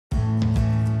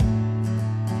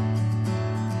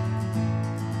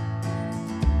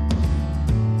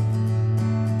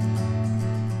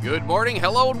Good morning,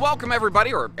 hello, and welcome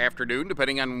everybody, or afternoon,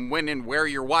 depending on when and where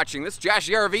you're watching this. Josh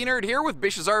the RV Nerd here with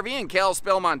Bish's RV in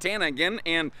Kalispell, Montana again,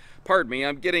 and pardon me,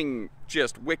 I'm getting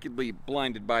just wickedly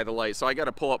blinded by the light, so I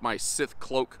gotta pull up my Sith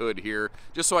cloak hood here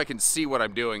just so I can see what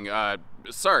I'm doing.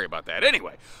 Sorry about that.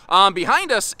 Anyway,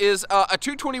 behind us is a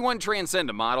 221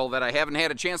 Transcend, model that I haven't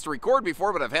had a chance to record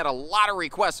before, but I've had a lot of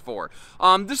requests for.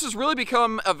 This has really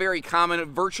become a very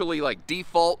common, virtually like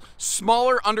default,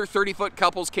 smaller, under 30-foot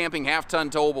couples camping half-ton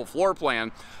towable floor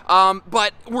plan.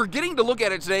 But we're getting to look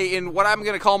at it today in what I'm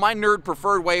going to call my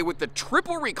nerd-preferred way, with the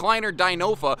triple recliner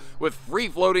dinofa with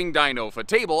free-floating dinofa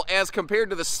table, as compared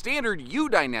to the standard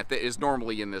U-Dinette that is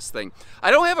normally in this thing.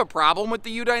 I don't have a problem with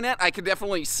the U-Dinette. I could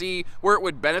definitely see where it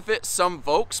would benefit some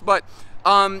folks, but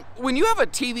when you have a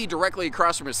TV directly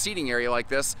across from a seating area like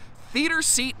this, theater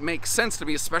seat makes sense to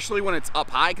me, especially when it's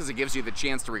up high, because it gives you the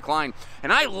chance to recline.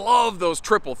 And I love those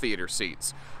triple theater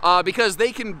seats because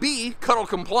they can be cuddle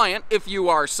compliant if you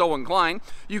are so inclined.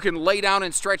 You can lay down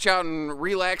and stretch out and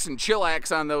relax and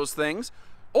chillax on those things.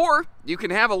 Or you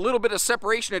can have a little bit of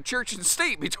separation of church and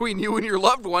state between you and your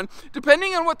loved one,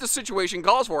 depending on what the situation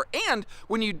calls for. And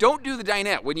when you don't do the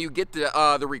dinette, when you get the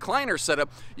recliner setup,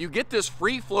 you get this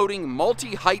free-floating,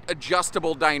 multi-height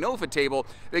adjustable dinofa table.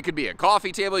 It could be a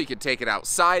coffee table. You could take it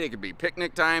outside. It could be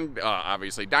picnic time,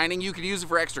 obviously dining. You could use it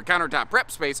for extra countertop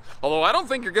prep space, although I don't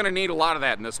think you're going to need a lot of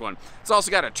that in this one. It's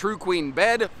also got a true queen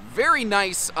bed, very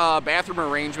nice bathroom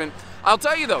arrangement. I'll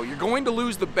tell you though, you're going to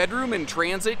lose the bedroom in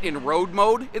transit in road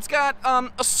mode. It's got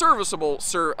a serviceable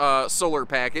solar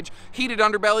package, heated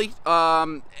underbelly,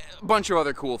 a bunch of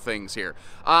other cool things here.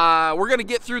 We're going to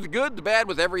get through the good, the bad,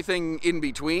 with everything in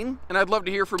between, and I'd love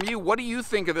to hear from you. What do you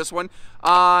think of this one?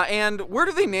 And where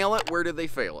do they nail it? Where did they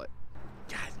fail it?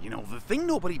 God, you know, the thing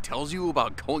nobody tells you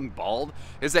about going bald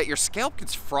is that your scalp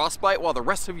gets frostbite while the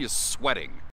rest of you is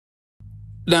sweating.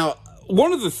 Now,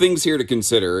 one of the things here to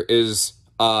consider is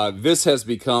this has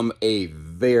become a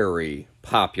very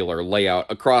popular layout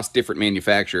across different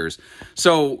manufacturers.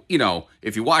 So, you know,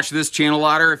 if you watch this channel a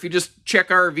lot, or if you just check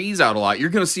RVs out a lot,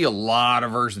 you're going to see a lot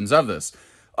of versions of this,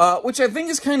 which I think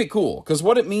is kind of cool, because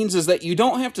what it means is that you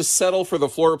don't have to settle for the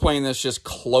floor plan that's just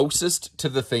closest to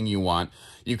the thing you want.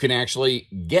 You can actually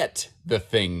get the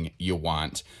thing you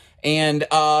want. And,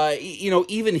 you know,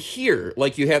 even here,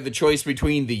 like, you have the choice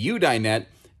between the U-Dinette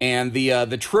and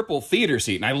the triple theater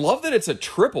seat. And I love that it's a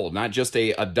triple, not just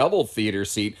a double theater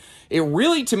seat. It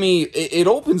really, to me, it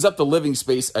opens up the living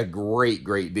space a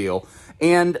great deal.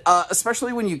 And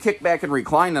especially when you kick back and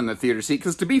recline on the theater seat,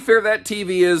 because to be fair, that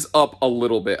TV is up a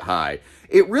little bit high.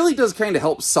 It really does kind of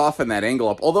help soften that angle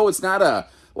up. Although it's not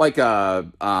like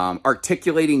a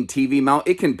articulating TV mount,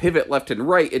 it can pivot left and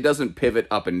right. It doesn't pivot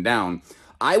up and down.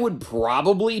 I would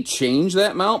probably change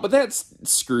that mount, but that's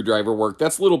screwdriver work.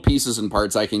 That's little pieces and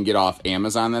parts I can get off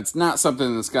Amazon. That's not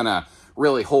something that's gonna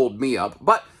really hold me up,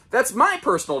 but that's my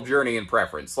personal journey and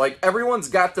preference. Like, everyone's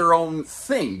got their own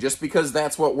thing. Just because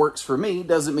that's what works for me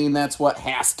doesn't mean that's what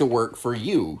has to work for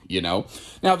you, you know?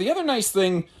 Now, the other nice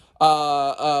thing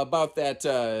about that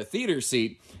theater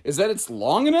seat is that it's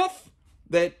long enough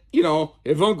that, you know,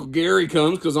 if Uncle Gary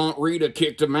comes because Aunt Rita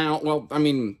kicked him out, well, I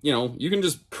mean, you know, you can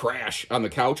just crash on the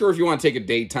couch. Or if you want to take a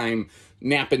daytime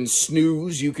nap and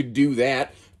snooze, you could do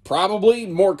that. Probably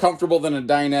more comfortable than a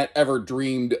dinette ever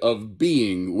dreamed of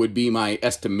being, would be my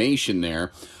estimation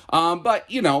there. But,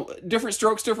 you know, different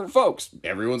strokes, different folks.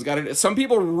 Everyone's got it. Some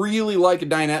people really like a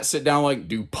dinette, sit down, like,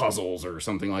 do puzzles or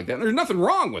something like that. And there's nothing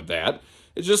wrong with that.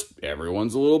 It's just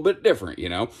everyone's a little bit different, you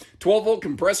know. 12-volt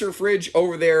compressor fridge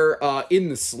over there in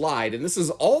the slide. And this is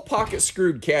all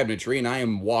pocket-screwed cabinetry. And I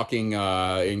am walking,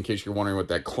 in case you're wondering what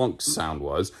that clunk sound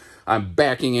was, I'm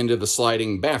backing into the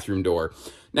sliding bathroom door.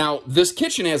 Now, this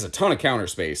kitchen has a ton of counter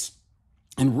space.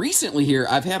 And recently here,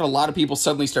 I've had a lot of people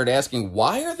suddenly start asking,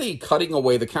 why are they cutting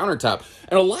away the countertop?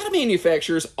 And a lot of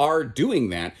manufacturers are doing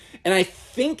that. And I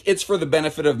think it's for the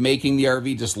benefit of making the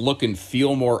RV just look and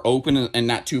feel more open and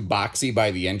not too boxy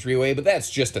by the entryway. But that's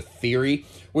just a theory.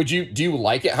 Do you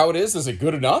like it how it is? Is it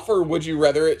good enough? Or would you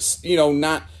rather it's, you know,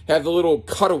 not have the little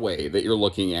cutaway that you're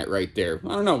looking at right there? I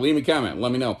don't know. Leave me a comment.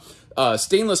 Let me know.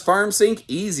 Stainless farm sink,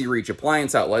 easy reach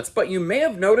appliance outlets. But you may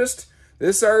have noticed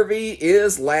this RV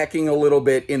is lacking a little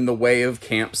bit in the way of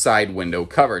campside window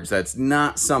coverage. That's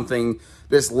not something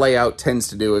this layout tends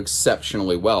to do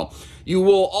exceptionally well. You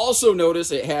will also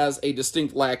notice it has a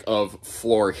distinct lack of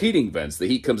floor heating vents. The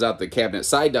heat comes out the cabinet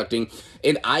side ducting,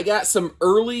 and I got some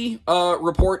early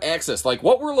report access. Like,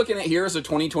 what we're looking at here is a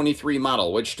 2023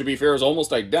 model, which, to be fair, is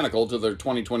almost identical to their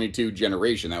 2022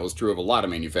 generation. That was true of a lot of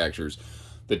manufacturers.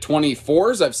 The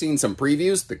 24s, I've seen some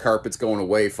previews. The carpet's going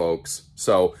away, folks.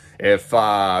 So if,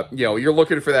 you know, you're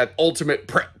looking for that ultimate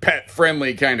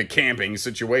pet-friendly kind of camping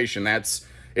situation, it's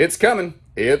coming.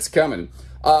 It's coming.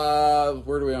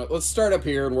 Where do we want? Let's start up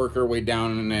here and work our way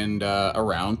down and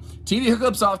around. TV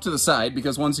hookups off to the side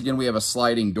because, once again, we have a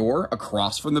sliding door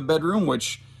across from the bedroom,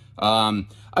 which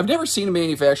I've never seen a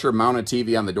manufacturer mount a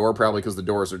TV on the door, probably because the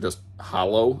doors are just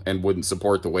hollow and wouldn't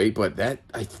support the weight, but that,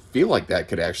 I feel like that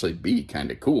could actually be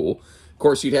kind of cool. Of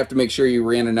course, you'd have to make sure you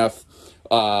ran enough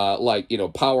like, you know,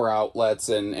 power outlets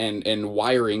and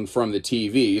wiring from the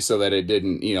TV so that it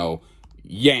didn't, you know,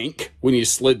 yank when you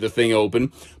slid the thing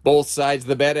open. Both sides of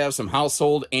the bed have some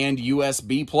household and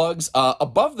USB plugs.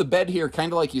 Above the bed here,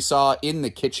 kind of like you saw in the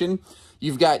kitchen,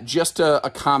 you've got just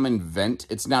a common vent.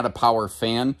 It's not a power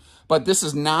fan, but this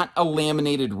is not a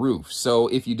laminated roof. So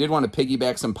if you did want to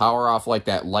piggyback some power off like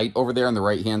that light over there on the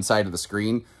right-hand side of the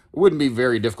screen, it wouldn't be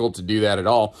very difficult to do that at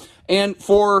all. And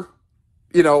for,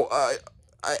 you know,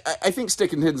 I think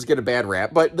stick and tins get a bad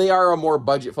rap, but they are a more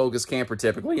budget-focused camper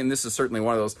typically, and this is certainly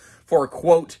one of those. For,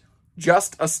 quote,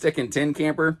 just a stick and tin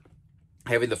camper,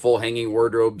 having the full hanging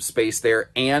wardrobe space there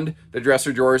and the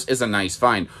dresser drawers is a nice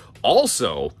find.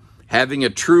 Also, having a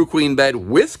true queen bed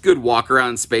with good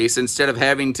walk-around space instead of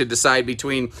having to decide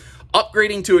between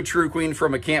upgrading to a true queen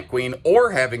from a camp queen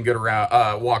or having good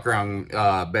walk-around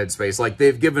bed space. Like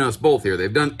they've given us both here.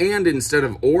 They've done and instead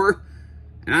of or.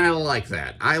 And I like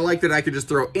that. I like that I could just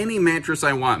throw any mattress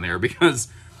I want in there because,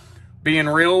 being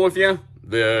real with you,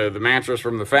 the mattress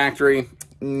from the factory,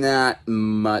 not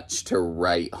much to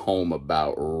write home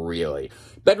about, really.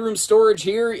 Bedroom storage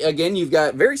here, again, you've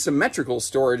got very symmetrical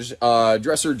storage,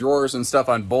 dresser drawers and stuff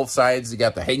on both sides. You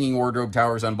got the hanging wardrobe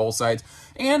towers on both sides.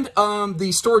 And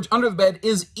the storage under the bed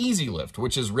is easy lift,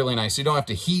 which is really nice. You don't have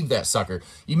to heave that sucker.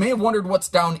 You may have wondered what's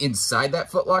down inside that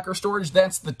footlocker storage.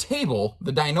 That's the table,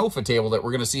 the dinofa table that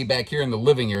we're going to see back here in the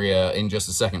living area in just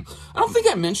a second. I don't think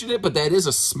I mentioned it, but that is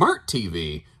a smart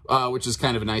TV. Which is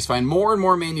kind of a nice find. More and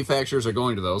more manufacturers are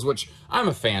going to those, which I'm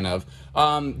a fan of.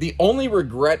 The only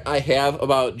regret I have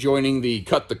about joining the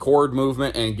cut the cord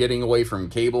movement and getting away from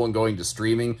cable and going to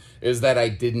streaming is that I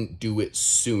didn't do it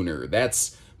sooner.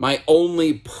 That's my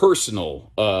only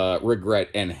personal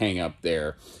regret and hang up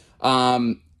there.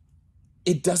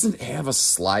 It doesn't have a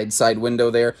slide side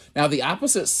window there. Now, the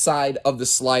opposite side of the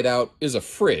slide out is a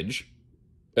fridge,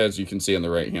 as you can see on the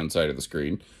right-hand side of the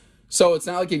screen. So it's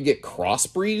not like you get cross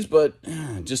breeze, but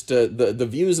just the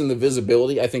views and the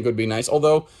visibility I think would be nice.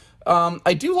 Although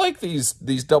I do like these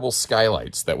double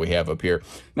skylights that we have up here.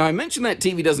 Now I mentioned that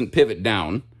TV doesn't pivot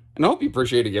down, and I hope you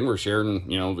appreciate again we're sharing,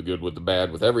 you know, the good with the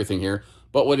bad with everything here.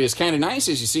 But what is kind of nice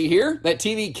is you see here that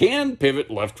TV can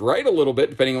pivot left right a little bit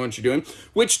depending on what you're doing,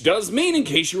 which does mean, in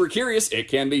case you were curious, it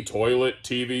can be toilet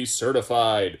TV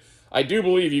certified. I do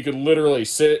believe you could literally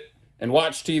sit and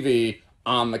watch TV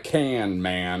on the can,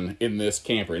 man, in this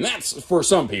camper. And that's, for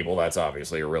some people, that's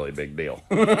obviously a really big deal.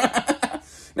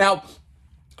 Now,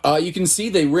 you can see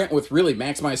they rent with really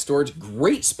maximized storage.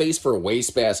 Great space for a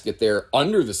wastebasket there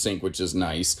under the sink, which is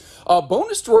nice.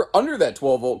 Bonus drawer under that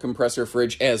 12-volt compressor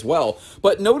fridge as well.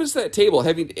 But notice that table.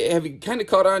 Have you kind of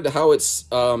caught on to how it's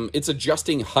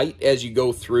adjusting height as you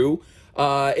go through?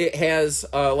 It has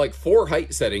like 4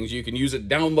 height settings. You can use it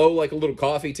down low like a little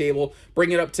coffee table,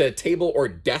 bring it up to table or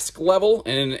desk level,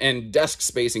 and desk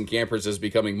space in campers is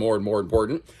becoming more and more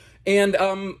important. And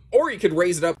or you could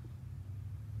raise it up.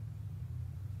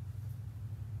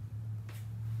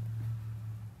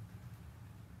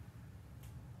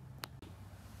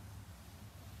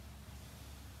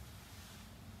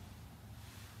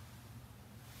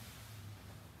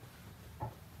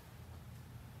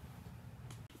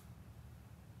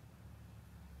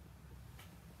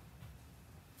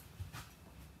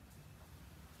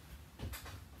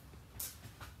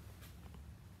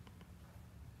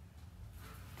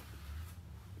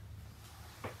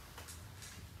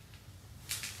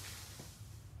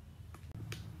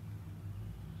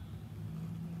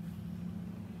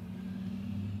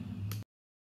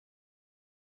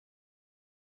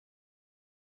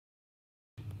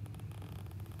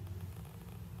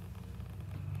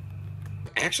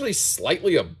 Actually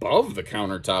slightly above the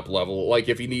countertop level, like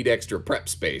if you need extra prep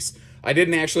space. I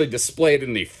didn't actually display it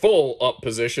in the full up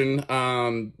position,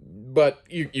 but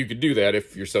you could do that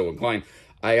if you're so inclined.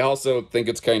 I also think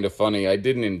it's kind of funny. I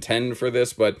didn't intend for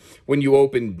this, but when you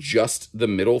open just the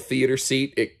middle theater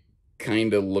seat, it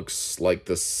kind of looks like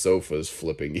the sofa's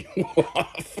flipping you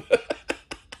off.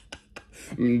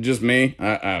 Just me?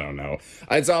 I don't know.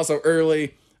 It's also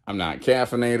early. I'm not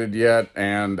caffeinated yet,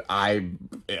 and I'm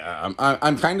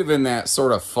kind of in that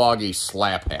sort of foggy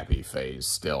slap happy phase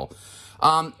still.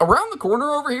 Around the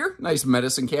corner over here, nice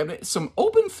medicine cabinet. Some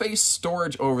open face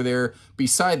storage over there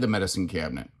beside the medicine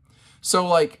cabinet. So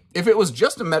like, if it was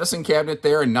just a medicine cabinet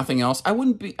there and nothing else, I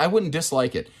wouldn't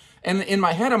dislike it. And in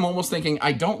my head, I'm almost thinking,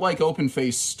 I don't like open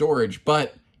face storage,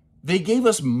 but they gave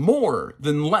us more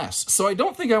than less. So I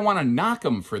don't think I want to knock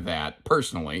them for that,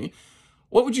 personally.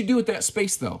 What would you do with that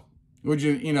space, though? Would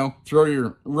you, you know, throw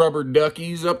your rubber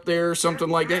duckies up there or something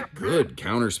like that? Good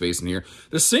counter space in here.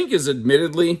 The sink is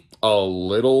admittedly a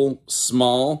little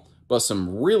small, but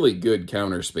some really good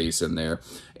counter space in there.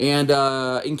 And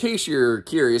in case you're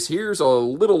curious, here's a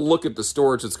little look at the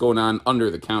storage that's going on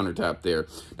under the countertop there.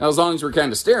 Now, as long as we're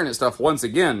kind of staring at stuff, once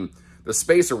again, the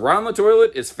space around the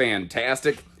toilet is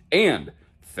fantastic. And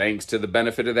thanks to the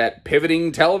benefit of that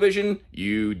pivoting television,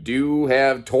 you do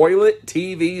have toilet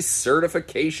TV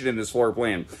certification in this floor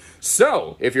plan.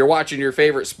 So, if you're watching your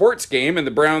favorite sports game and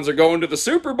the Browns are going to the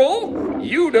Super Bowl,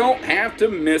 you don't have to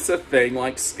miss a thing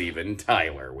like Steven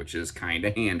Tyler, which is kind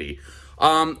of handy.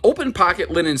 Open pocket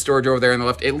linen storage over there on the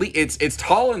left. It's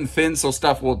tall and thin, so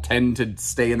stuff will tend to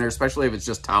stay in there, especially if it's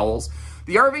just towels.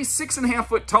 The RV's 6.5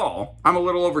 foot tall. I'm a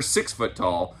little over 6 foot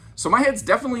tall, so my head's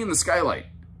definitely in the skylight.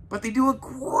 But they do a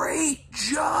great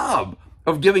job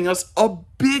of giving us a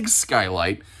big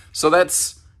skylight, so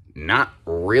that's not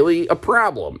really a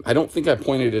problem. I don't think I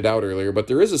pointed it out earlier, but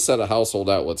there is a set of household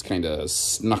outlets kind of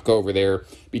snuck over there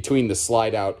between the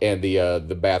slide out and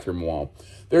the bathroom wall.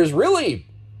 There's really,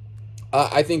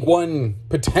 I think, one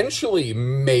potentially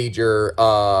major,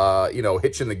 you know,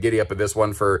 hitch in the giddy up of this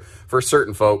one for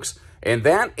certain folks, and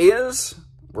that is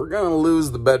we're going to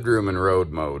lose the bedroom in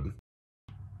road mode.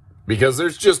 Because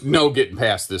there's just no getting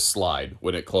past this slide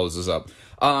when it closes up.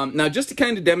 Now, just to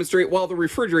kind of demonstrate, while the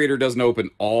refrigerator doesn't open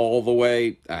all the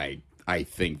way, I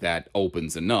think that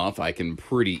opens enough. I can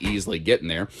pretty easily get in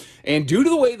there. And due to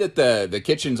the way that the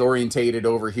kitchen's orientated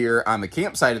over here on the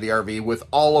campsite of the RV, with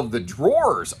all of the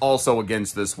drawers also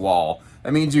against this wall,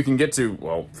 that means you can get to,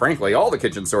 well, frankly, all the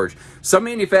kitchen storage. Some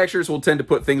manufacturers will tend to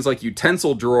put things like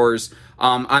utensil drawers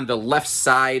on the left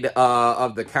side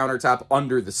of the countertop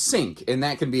under the sink, and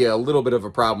that can be a little bit of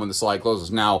a problem when the slide closes.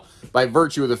 Now, by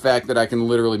virtue of the fact that I can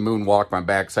literally moonwalk my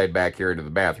backside back here into the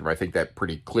bathroom, I think that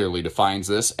pretty clearly defines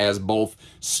this as both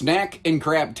snack and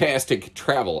craptastic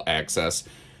travel access.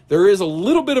 There is a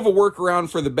little bit of a workaround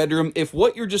for the bedroom. If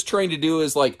what you're just trying to do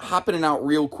is like hop in and out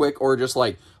real quick or just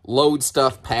like load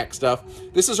stuff, pack stuff,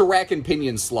 this is a rack and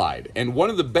pinion slide. And one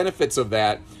of the benefits of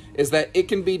that is that it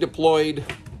can be deployed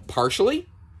partially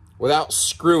without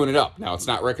screwing it up. Now, it's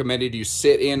not recommended you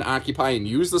sit in, occupy, and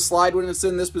use the slide when it's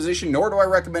in this position, nor do I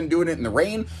recommend doing it in the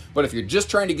rain. But if you're just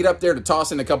trying to get up there to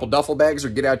toss in a couple duffel bags or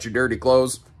get out your dirty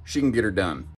clothes, she can get her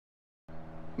done.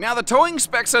 Now, the towing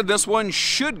specs on this one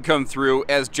should come through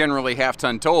as generally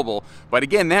half-ton towable, but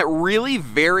again, that really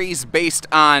varies based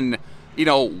on, you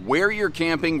know, where you're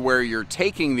camping, where you're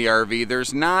taking the RV.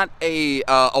 There's not a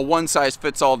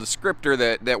one-size-fits-all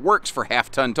descriptor that works for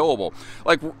half-ton towable.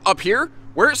 Like up here,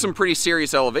 we're at some pretty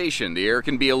serious elevation. The air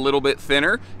can be a little bit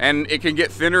thinner, and it can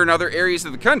get thinner in other areas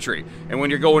of the country. And when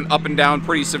you're going up and down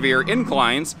pretty severe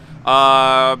inclines,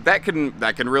 that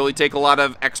can really take a lot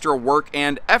of extra work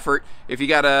and effort. If you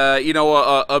got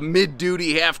a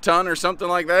mid-duty half-ton or something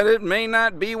like that, it may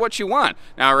not be what you want.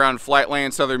 Now, around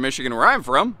flatland, southern Michigan, where I'm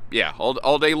from, yeah,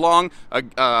 all day long,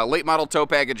 a late model tow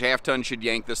package half-ton should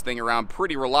yank this thing around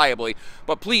pretty reliably.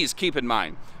 But please keep in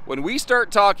mind, when we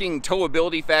start talking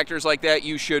towability factors like that,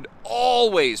 you should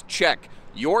always check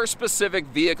your specific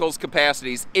vehicle's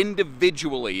capacities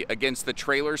individually against the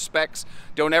trailer specs.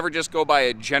 Don't ever just go by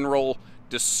a general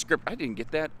description. I didn't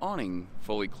get that awning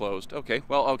fully closed. Okay,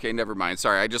 well, okay, never mind.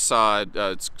 Sorry, I just saw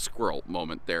a squirrel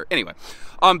moment there. Anyway,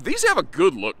 these have a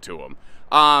good look to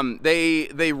them.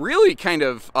 They really kind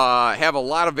of have a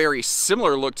lot of very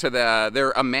similar look to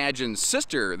their imagined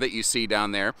sister that you see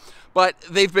down there. But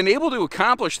they've been able to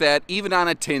accomplish that even on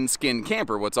a tin skin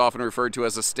camper, what's often referred to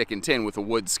as a stick and tin with a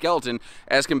wood skeleton,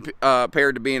 as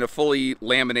compared to being a fully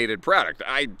laminated product.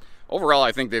 Overall,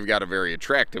 I think they've got a very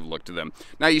attractive look to them.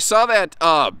 Now, you saw that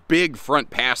big front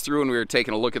pass-through when we were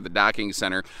taking a look at the docking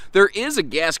center. There is a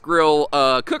gas grill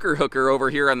cooker hooker over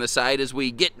here on the side as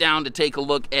we get down to take a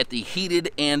look at the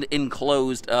heated and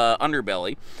enclosed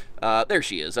underbelly. There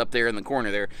she is, up there in the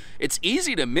corner there. It's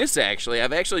easy to miss, actually.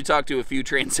 I've actually talked to a few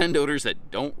Transcend owners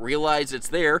that don't realize it's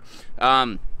there.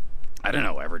 I don't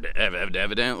know,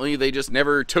 evidently they just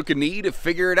never took a knee to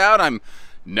figure it out. I'm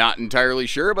not entirely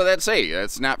sure, but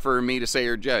that's not for me to say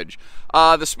or judge.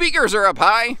 The speakers are up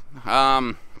high.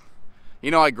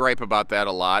 You know, I gripe about that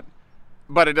a lot.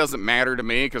 but it doesn't matter to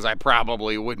me because I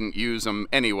probably wouldn't use them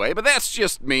anyway. But that's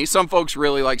just me. Some folks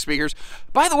really like speakers.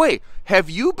 By the way, have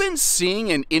you been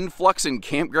seeing an influx in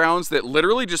campgrounds that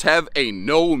literally just have a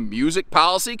no music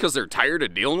policy because they're tired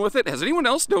of dealing with it? Has anyone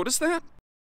else noticed that?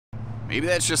 Maybe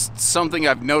that's just something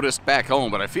I've noticed back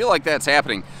home, but I feel like that's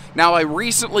happening. Now, I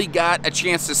recently got a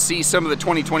chance to see some of the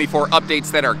 2024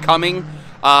 updates that are coming.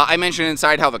 I mentioned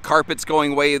inside how the carpet's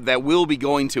going away. That will be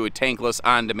going to a tankless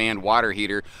on-demand water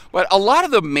heater. But a lot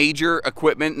of the major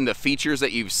equipment and the features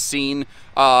that you've seen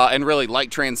and really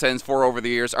like Transcends for over the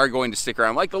years are going to stick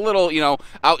around. Like the little,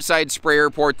 outside sprayer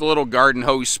port, the little garden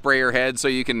hose sprayer head, so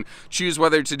you can choose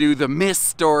whether to do the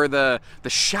mist or the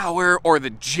shower or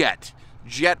the jet.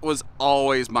 Jet was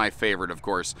always my favorite, of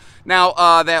course. Now,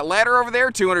 that ladder over there,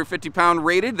 250-pound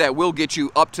rated, that will get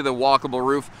you up to the walkable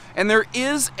roof. And there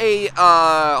is a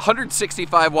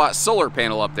 165-watt solar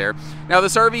panel up there. Now,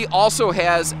 this RV also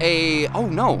has a... Oh,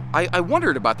 no. I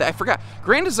wondered about that. I forgot.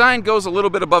 Grand Design goes a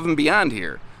little bit above and beyond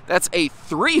here. That's a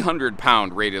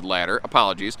 300-pound rated ladder.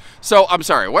 Apologies. So, I'm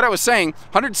sorry. What I was saying,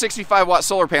 165-watt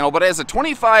solar panel, but it has a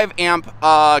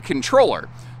 25-amp controller.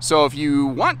 So if you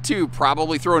want to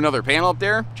probably throw another panel up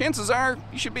there, chances are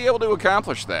you should be able to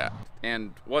accomplish that.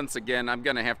 And once again, I'm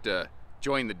gonna have to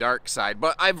join the dark side,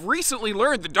 but I've recently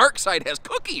learned the dark side has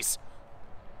cookies.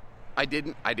 I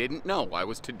didn't know. I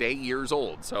was today years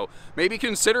old, so maybe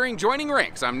considering joining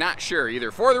ranks. I'm not sure, either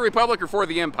for the Republic or for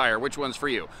the Empire, which one's for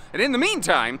you. And in the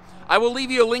meantime, I will leave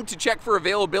you a link to check for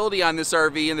availability on this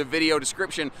RV in the video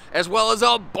description, as well as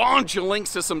a bunch of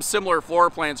links to some similar floor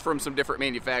plans from some different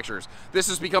manufacturers. This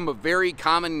has become a very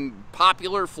common,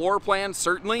 popular floor plan,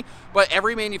 certainly, but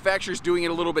every manufacturer is doing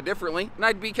it a little bit differently, and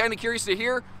I'd be kind of curious to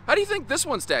hear, how do you think this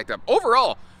one stacked up?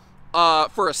 Overall,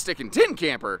 for a stick and tin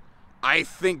camper, I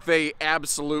think they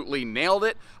absolutely nailed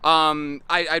it.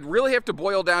 I'd really have to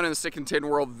boil down in the stick and tin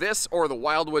world this or the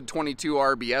Wildwood 22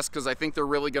 RBS, because I think they're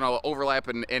really going to overlap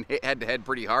and hit head-to-head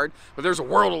pretty hard. But there's a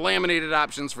world of laminated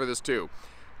options for this too.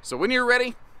 So when you're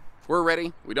ready, we're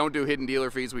ready. We don't do hidden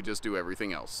dealer fees, we just do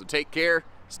everything else. So take care,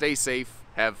 stay safe,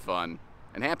 have fun,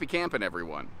 and happy camping,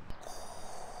 everyone.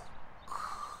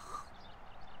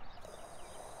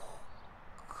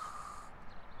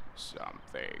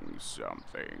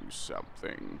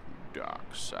 Something,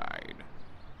 dark side.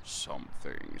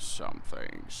 Something,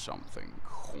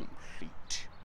 complete.